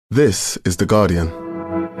This is The Guardian.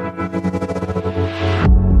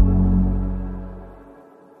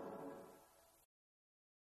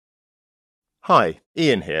 Hi,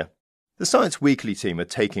 Ian here. The Science Weekly team are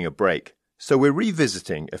taking a break, so we're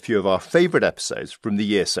revisiting a few of our favourite episodes from the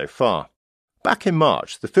year so far. Back in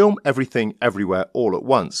March, the film Everything Everywhere All at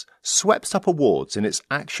Once swept up awards in its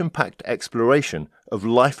action-packed exploration of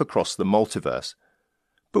life across the multiverse.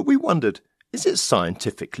 But we wondered, is it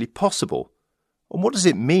scientifically possible? And what does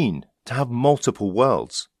it mean to have multiple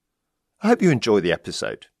worlds? I hope you enjoy the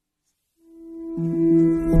episode.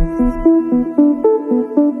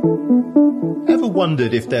 Ever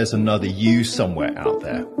wondered if there's another you somewhere out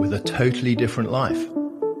there with a totally different life?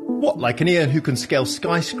 What, like an Ian who can scale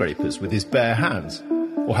skyscrapers with his bare hands?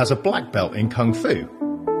 Or has a black belt in Kung Fu?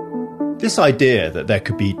 This idea that there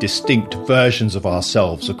could be distinct versions of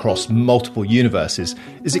ourselves across multiple universes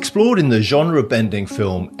is explored in the genre-bending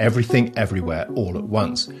film Everything Everywhere All at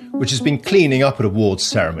Once, which has been cleaning up at awards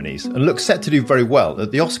ceremonies and looks set to do very well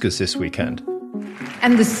at the Oscars this weekend.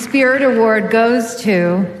 And the Spirit Award goes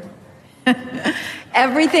to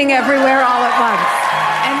Everything Everywhere All at Once.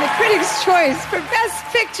 And the Critics' Choice for Best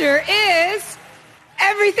Picture is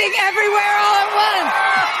Everything Everywhere All at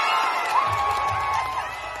Once.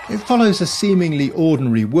 It follows a seemingly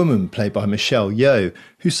ordinary woman played by Michelle Yeoh,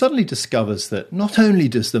 who suddenly discovers that not only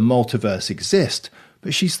does the multiverse exist,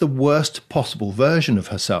 but she's the worst possible version of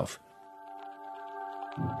herself.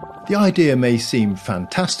 The idea may seem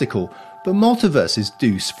fantastical, but multiverses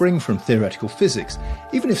do spring from theoretical physics,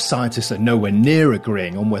 even if scientists are nowhere near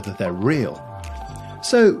agreeing on whether they're real.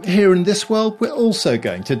 So here in this world, we're also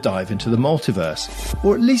going to dive into the multiverse,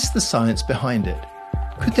 or at least the science behind it.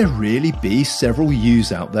 Could there really be several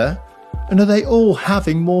yous out there? And are they all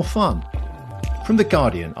having more fun? From The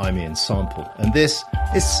Guardian, I'm Ian Sample, and this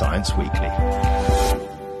is Science Weekly.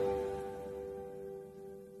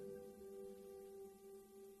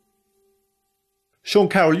 Sean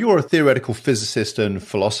Carroll, you're a theoretical physicist and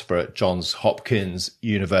philosopher at Johns Hopkins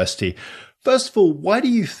University. First of all, why do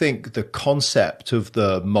you think the concept of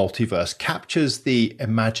the multiverse captures the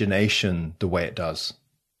imagination the way it does?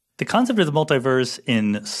 The concept of the multiverse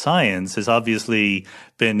in science has obviously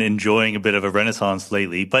been enjoying a bit of a renaissance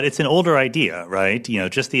lately, but it's an older idea, right? You know,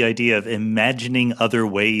 just the idea of imagining other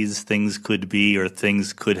ways things could be or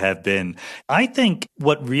things could have been. I think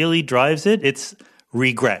what really drives it, it's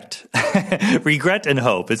regret. Regret and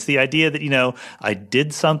hope. It's the idea that, you know, I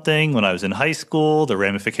did something when I was in high school. The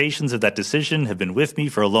ramifications of that decision have been with me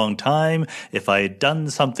for a long time. If I had done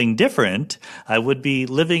something different, I would be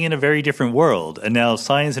living in a very different world. And now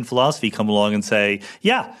science and philosophy come along and say,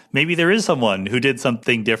 yeah, maybe there is someone who did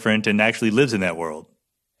something different and actually lives in that world.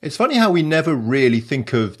 It's funny how we never really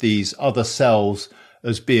think of these other selves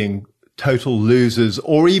as being total losers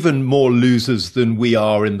or even more losers than we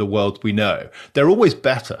are in the world we know. They're always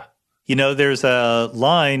better. You know, there's a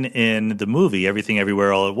line in the movie Everything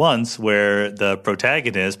Everywhere All at Once where the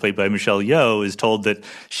protagonist, played by Michelle Yeoh, is told that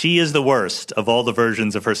she is the worst of all the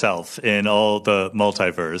versions of herself in all the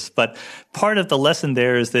multiverse. But part of the lesson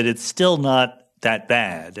there is that it's still not that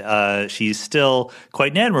bad. She's still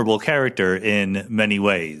quite an admirable character in many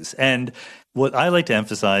ways. And what I like to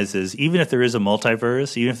emphasize is even if there is a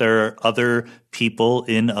multiverse, even if there are other people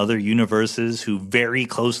in other universes who very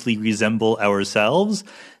closely resemble ourselves,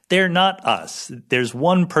 they're not us. There's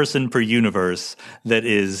one person per universe that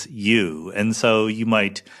is you. And so you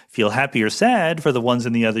might feel happy or sad for the ones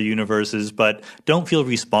in the other universes, but don't feel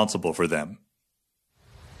responsible for them.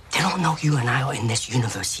 They don't know you and I are in this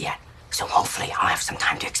universe yet. So hopefully I'll have some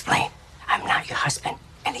time to explain. I'm not your husband,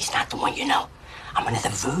 and he's not the one you know. I'm another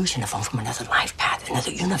version of him from another life path,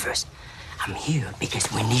 another universe. I'm here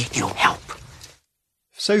because we need your help.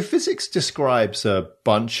 So physics describes a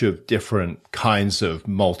bunch of different kinds of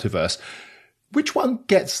multiverse. Which one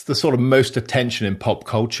gets the sort of most attention in pop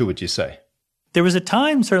culture, would you say? There was a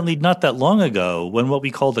time, certainly not that long ago, when what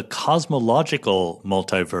we call the cosmological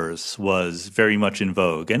multiverse was very much in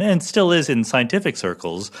vogue, and still is in scientific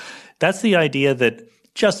circles. That's the idea that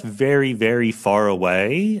just very, very far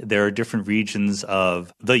away, there are different regions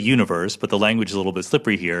of the universe, but the language is a little bit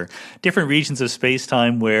slippery here, different regions of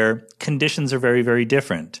space-time where conditions are very, very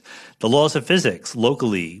different. The laws of physics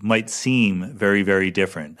locally might seem very, very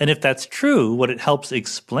different. And if that's true, what it helps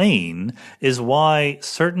explain is why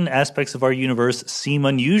certain aspects of our universe seem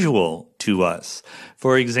unusual to us.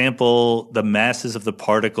 For example, the masses of the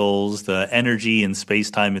particles, the energy in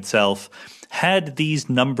space-time itself. Had these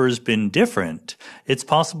numbers been different, it's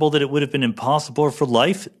possible that it would have been impossible for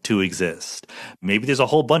life to exist. Maybe there's a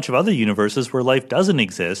whole bunch of other universes where life doesn't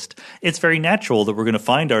exist. It's very natural that we're going to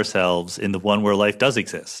find ourselves in the one where life does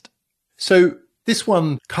exist. So This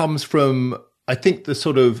one comes from, I think, the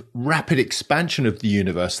sort of rapid expansion of the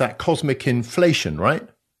universe, that cosmic inflation, right?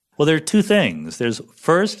 Well, there are two things. There's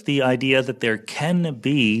first the idea that there can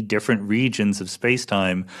be different regions of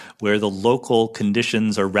space-time where the local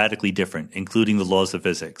conditions are radically different, including the laws of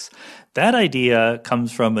physics. That idea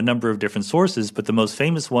comes from a number of different sources, but the most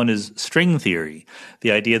famous one is string theory,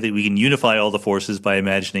 the idea that we can unify all the forces by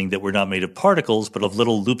imagining that we're not made of particles, but of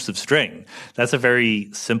little loops of string. That's a very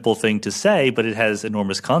simple thing to say, but it has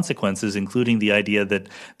enormous consequences, including the idea that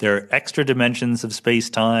there are extra dimensions of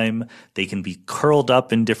space-time, they can be curled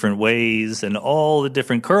up in different ways, and all the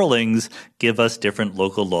different curlings give us different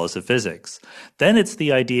local laws of physics. Then it's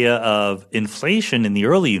the idea of inflation in the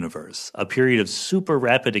early universe, a period of super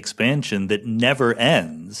rapid expansion that never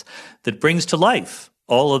ends, that brings to life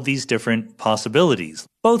all of these different possibilities.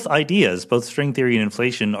 Both ideas, both string theory and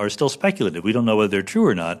inflation, are still speculative. We don't know whether they're true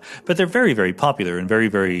or not, but they're very, very popular and very,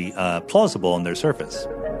 very plausible on their surface.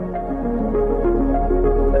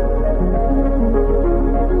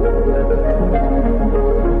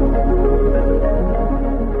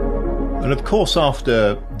 And of course,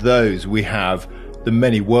 after those, we have the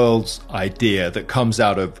many worlds idea that comes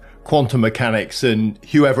out of quantum mechanics and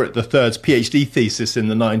Hugh Everett III's PhD thesis in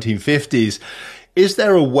the 1950s. Is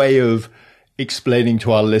there a way of explaining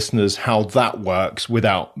to our listeners how that works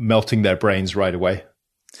without melting their brains right away?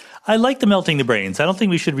 I like the melting the brains. I don't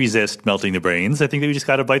think we should resist melting the brains. I think that we just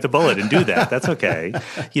got to bite the bullet and do that. That's okay.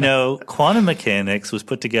 You know, quantum mechanics was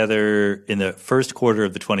put together in the first quarter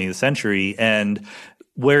of the 20th century, and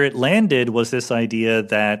where it landed was this idea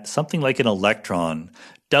that something like an electron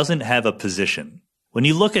doesn't have a position. When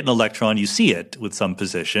you look at an electron, you see it with some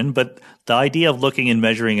position, but the idea of looking and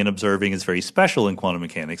measuring and observing is very special in quantum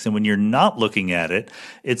mechanics. And when you're not looking at it,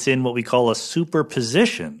 it's in what we call a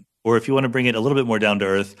superposition. Or if you want to bring it a little bit more down to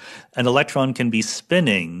earth, an electron can be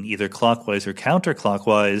spinning either clockwise or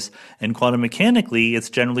counterclockwise, and quantum mechanically, it's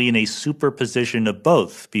generally in a superposition of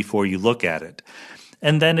both before you look at it.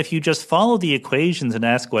 And then if you just follow the equations and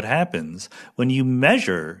ask what happens, when you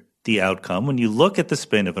measure the outcome, when you look at the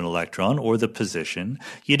spin of an electron or the position,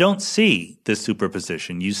 you don't see this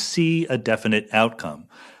superposition. You see a definite outcome.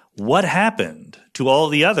 What happened to all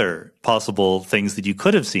the other possible things that you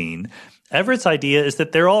could have seen? Everett's idea is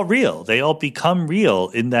that they're all real. They all become real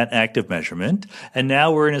in that act of measurement. And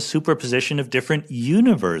now we're in a superposition of different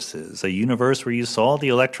universes, a universe where you saw the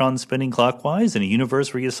electron spinning clockwise and a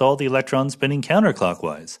universe where you saw the electron spinning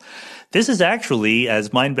counterclockwise. This is actually,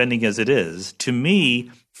 as mind-bending as it is, to me,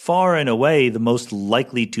 far and away the most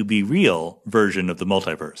likely to be real version of the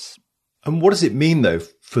multiverse. And what does it mean, though,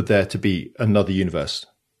 for there to be another universe?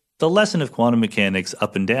 The lesson of quantum mechanics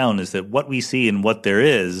up and down is that what we see and what there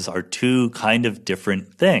is are two kind of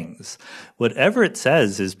different things. What Everett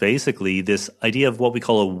says is basically this idea of what we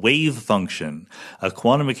call a wave function, a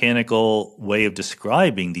quantum mechanical way of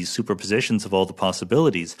describing these superpositions of all the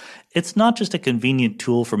possibilities. It's not just a convenient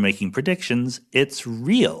tool for making predictions, it's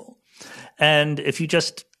real. And if you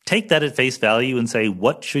just take that at face value and say,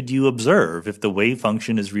 what should you observe if the wave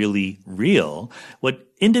function is really real? What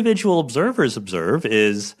individual observers observe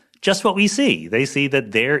is just what we see. They see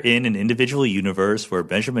that they're in an individual universe where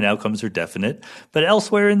measurement outcomes are definite, but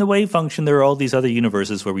elsewhere in the wave function, there are all these other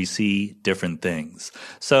universes where we see different things.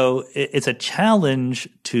 So it's a challenge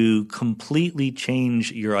to completely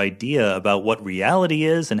change your idea about what reality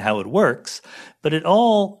is and how it works, but it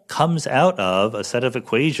all comes out of a set of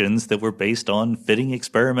equations that were based on fitting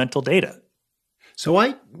experimental data. So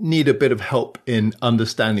I need a bit of help in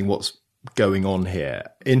understanding what's going on here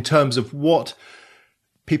in terms of what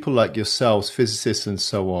people like yourselves, physicists and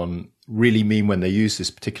so on, really mean when they use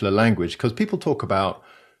this particular language. Because people talk about,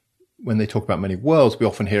 when they talk about many worlds, we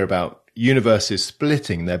often hear about universes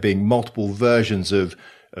splitting, there being multiple versions of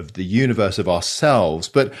the universe of ourselves.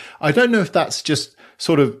 But I don't know if that's just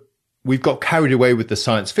sort of, we've got carried away with the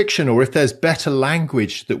science fiction, or if there's better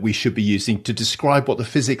language that we should be using to describe what the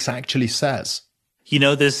physics actually says. You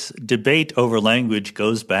know, this debate over language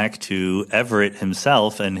goes back to Everett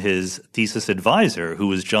himself and his thesis advisor, who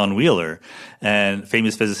was John Wheeler, and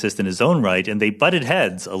famous physicist in his own right, and they butted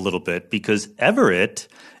heads a little bit because Everett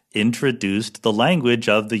introduced the language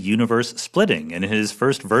of the universe splitting. And in his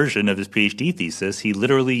first version of his PhD thesis, he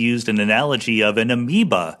literally used an analogy of an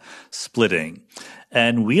amoeba splitting.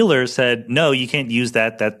 And Wheeler said, no, you can't use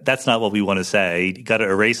that. That's not what we want to say. You got to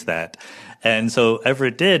erase that. And so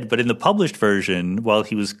Everett did, but in the published version, while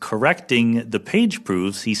he was correcting the page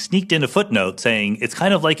proofs, he sneaked in a footnote saying it's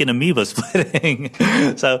kind of like an amoeba splitting.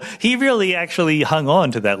 So he really actually hung on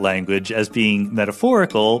to that language as being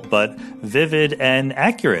metaphorical, but vivid and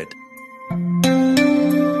accurate.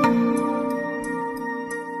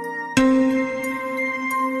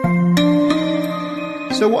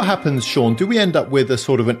 So what happens, Sean? Do we end up with a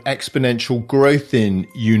sort of an exponential growth in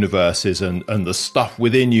universes and the stuff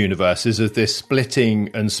within universes as this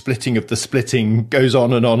splitting of the splitting goes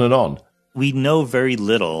on and on and on? We know very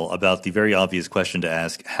little about the very obvious question to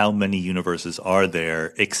ask, how many universes are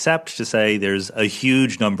there, except to say there's a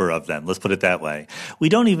huge number of them. Let's put it that way. We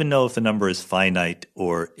don't even know if the number is finite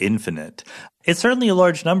or infinite. It's certainly a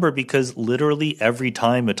large number because literally every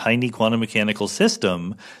time a tiny quantum mechanical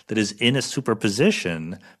system that is in a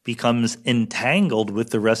superposition becomes entangled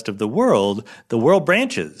with the rest of the world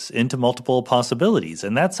branches into multiple possibilities.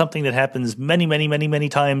 And that's something that happens many, many, many, many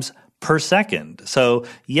times per second. So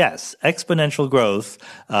yes, exponential growth,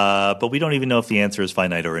 but we don't even know if the answer is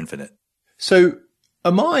finite or infinite. So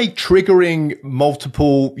am I triggering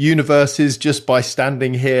multiple universes just by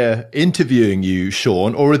standing here interviewing you,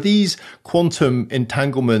 Sean, or are these quantum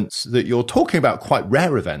entanglements that you're talking about quite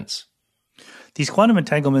rare events? These quantum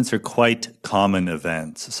entanglements are quite common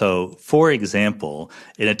events. So, for example,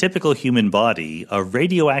 in a typical human body, a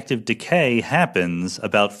radioactive decay happens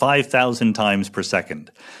about 5,000 times per second.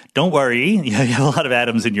 Don't worry, you have a lot of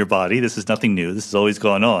atoms in your body. This is nothing new. This has always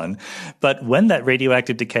gone on. But when that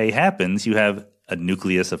radioactive decay happens, you have a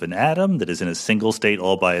nucleus of an atom that is in a single state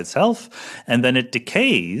all by itself, and then it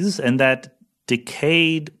decays, and that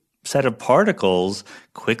decayed set of particles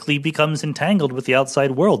quickly becomes entangled with the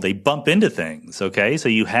outside world. They bump into things, okay? So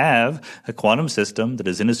you have a quantum system that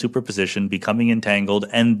is in a superposition becoming entangled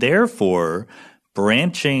and therefore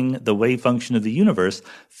branching the wave function of the universe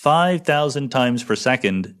 5,000 times per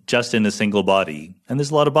second just in a single body. And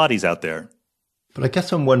there's a lot of bodies out there. But I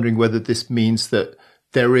guess I'm wondering whether this means that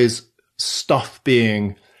there is stuff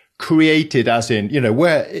being created, as in,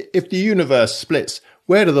 where if the universe splits,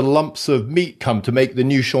 where do the lumps of meat come to make the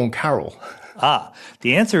new Sean Carroll?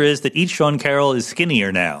 The answer is that each Sean Carroll is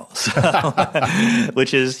skinnier now,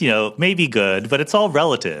 which is, maybe good, but it's all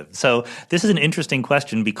relative. So this is an interesting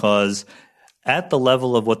question because at the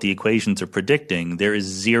level of what the equations are predicting, there is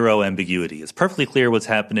zero ambiguity. It's perfectly clear what's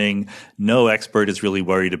happening. No expert is really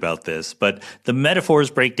worried about this, but the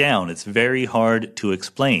metaphors break down. It's very hard to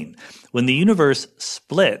explain. When the universe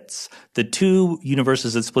splits, the two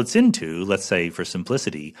universes it splits into, let's say for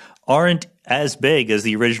simplicity, aren't as big as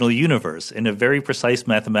the original universe. In a very precise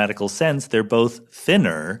mathematical sense, they're both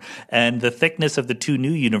thinner, and the thickness of the two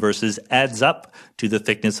new universes adds up to the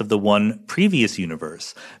thickness of the one previous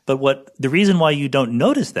universe. But the reason why you don't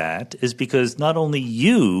notice that is because not only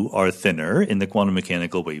you are thinner in the quantum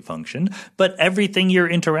mechanical wave function, but everything you're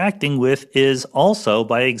interacting with is also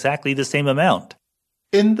by exactly the same amount.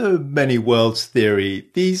 In the many worlds theory,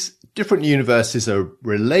 these different universes are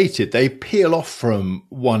related. They peel off from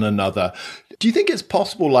one another. Do you think it's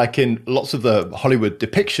possible, like in lots of the Hollywood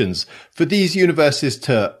depictions, for these universes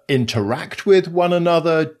to interact with one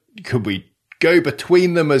another? Could we go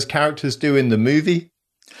between them as characters do in the movie?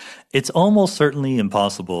 It's almost certainly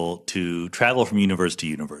impossible to travel from universe to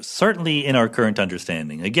universe, certainly in our current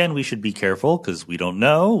understanding. Again, we should be careful because we don't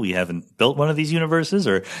know. We haven't built one of these universes,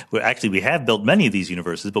 or we have built many of these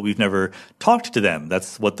universes, but we've never talked to them.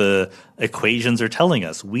 That's what the equations are telling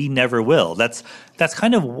us. We never will. That's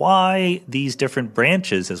kind of why these different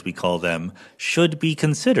branches, as we call them, should be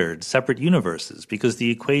considered separate universes, because the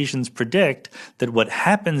equations predict that what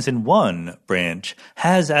happens in one branch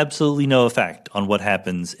has absolutely no effect on what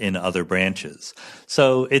happens in other branches.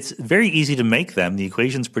 So it's very easy to make them. The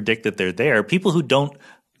equations predict that they're there. People who don't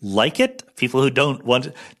like it, people who don't want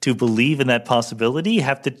to believe in that possibility,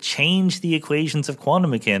 have to change the equations of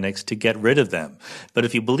quantum mechanics to get rid of them. But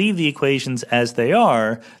if you believe the equations as they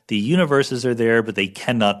are, the universes are there, but they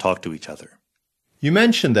cannot talk to each other. You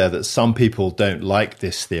mentioned there that some people don't like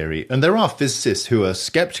this theory, and there are physicists who are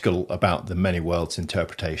skeptical about the many worlds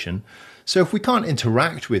interpretation. So if we can't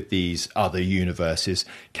interact with these other universes,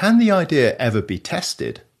 can the idea ever be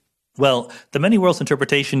tested? Well, the many worlds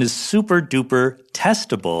interpretation is super duper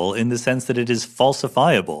testable in the sense that it is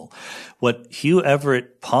falsifiable. What Hugh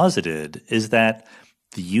Everett posited is that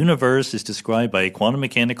the universe is described by a quantum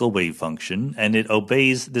mechanical wave function, and it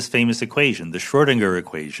obeys this famous equation, the Schrödinger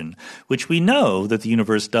equation, which we know that the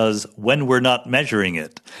universe does when we're not measuring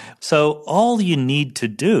it. So all you need to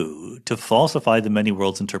do to falsify the many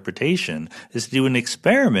worlds interpretation is to do an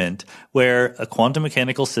experiment where a quantum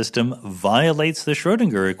mechanical system violates the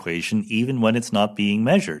Schrödinger equation even when it's not being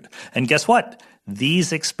measured. And guess what?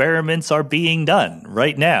 These experiments are being done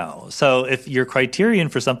right now. So if your criterion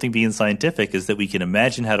for something being scientific is that we can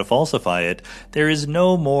imagine how to falsify it, there is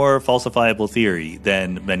no more falsifiable theory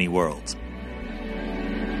than many worlds.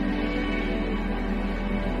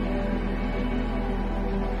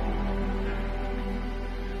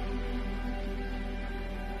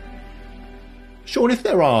 Sean, if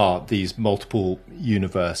there are these multiple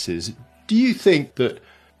universes, do you think that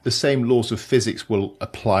the same laws of physics will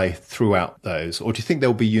apply throughout those? Or do you think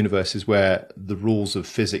there'll be universes where the rules of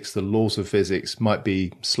physics, the laws of physics might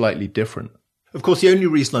be slightly different? Of course, the only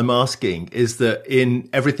reason I'm asking is that in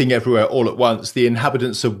Everything Everywhere All at Once, the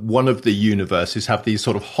inhabitants of one of the universes have these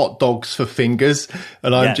sort of hot dogs for fingers.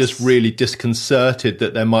 And I'm just really disconcerted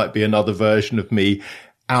that there might be another version of me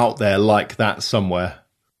out there like that somewhere.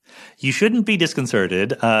 You shouldn't be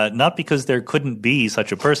disconcerted, not because there couldn't be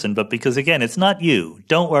such a person, but because, again, it's not you.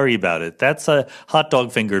 Don't worry about it. That's a hot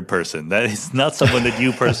dog fingered person. That is not someone that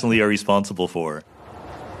you personally are responsible for.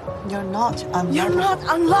 You're not unlovable. You're not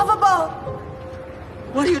unlovable.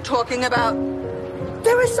 What are you talking about?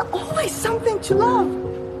 There is always something to love.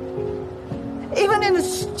 Even in a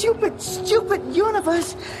stupid, stupid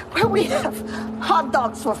universe where we have hot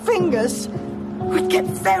dogs for fingers, we get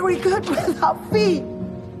very good with our feet.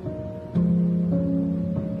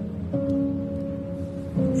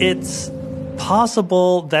 It's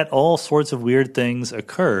possible that all sorts of weird things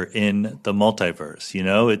occur in the multiverse. You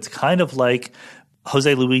know, it's kind of like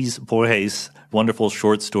Jose Luis Borges' wonderful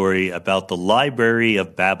short story about the Library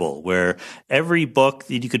of Babel, where every book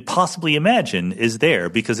that you could possibly imagine is there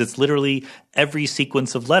because it's literally every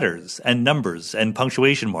sequence of letters and numbers and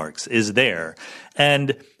punctuation marks is there.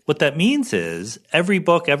 And what that means is every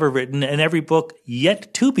book ever written and every book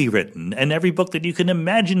yet to be written and every book that you can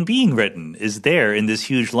imagine being written is there in this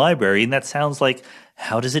huge library. And that sounds like,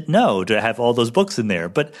 how does it know to have all those books in there?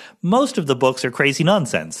 But most of the books are crazy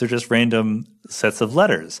nonsense. They're just random sets of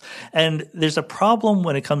letters. And there's a problem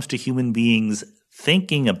when it comes to human beings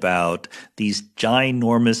thinking about these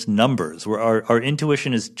ginormous numbers where our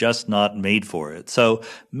intuition is just not made for it. So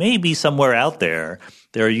maybe somewhere out there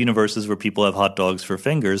are universes where people have hot dogs for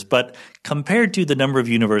fingers, but compared to the number of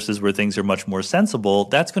universes where things are much more sensible,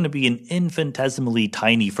 that's going to be an infinitesimally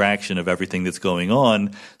tiny fraction of everything that's going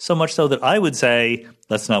on, so much so that I would say,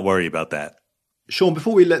 let's not worry about that. Sean,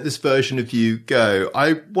 before we let this version of you go,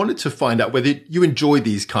 I wanted to find out whether you enjoy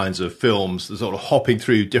these kinds of films, the sort of hopping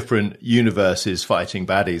through different universes, fighting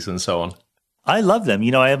baddies and so on. I love them.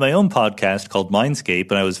 You know, I have my own podcast called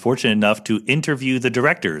Mindscape, and I was fortunate enough to interview the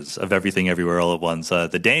directors of Everything Everywhere All at Once,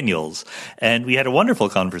 the Daniels. And we had a wonderful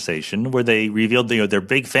conversation where they revealed, they're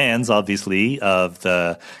big fans, obviously, of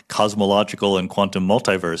the cosmological and quantum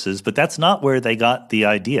multiverses, but that's not where they got the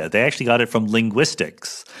idea. They actually got it from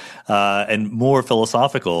linguistics and more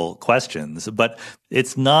philosophical questions. But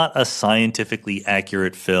it's not a scientifically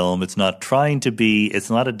accurate film. It's not trying to be. It's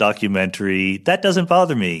not a documentary. That doesn't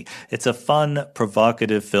bother me. It's a fun,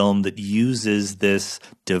 provocative film that uses this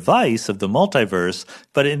device of the multiverse,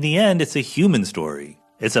 but in the end, it's a human story.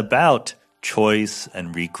 It's about choice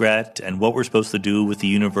and regret and what we're supposed to do with the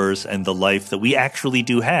universe and the life that we actually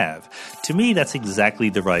do have. To me, that's exactly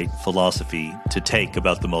the right philosophy to take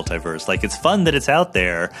about the multiverse. Like, it's fun that it's out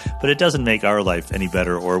there, but it doesn't make our life any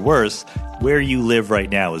better or worse. Where you live right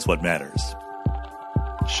now is what matters.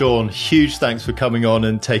 Sean, huge thanks for coming on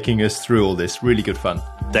and taking us through all this. Really good fun.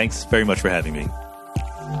 Thanks very much for having me.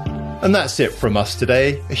 And that's it from us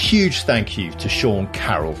today. A huge thank you to Sean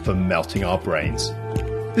Carroll for melting our brains.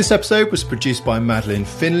 This episode was produced by Madeline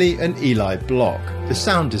Finley and Eli Block. The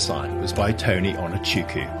sound design was by Tony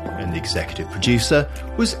Onachuku, and the executive producer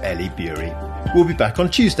was Ellie Bury. We'll be back on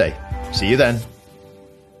Tuesday. See you then.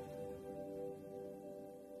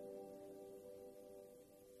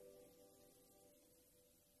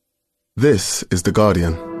 This is The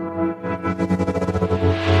Guardian.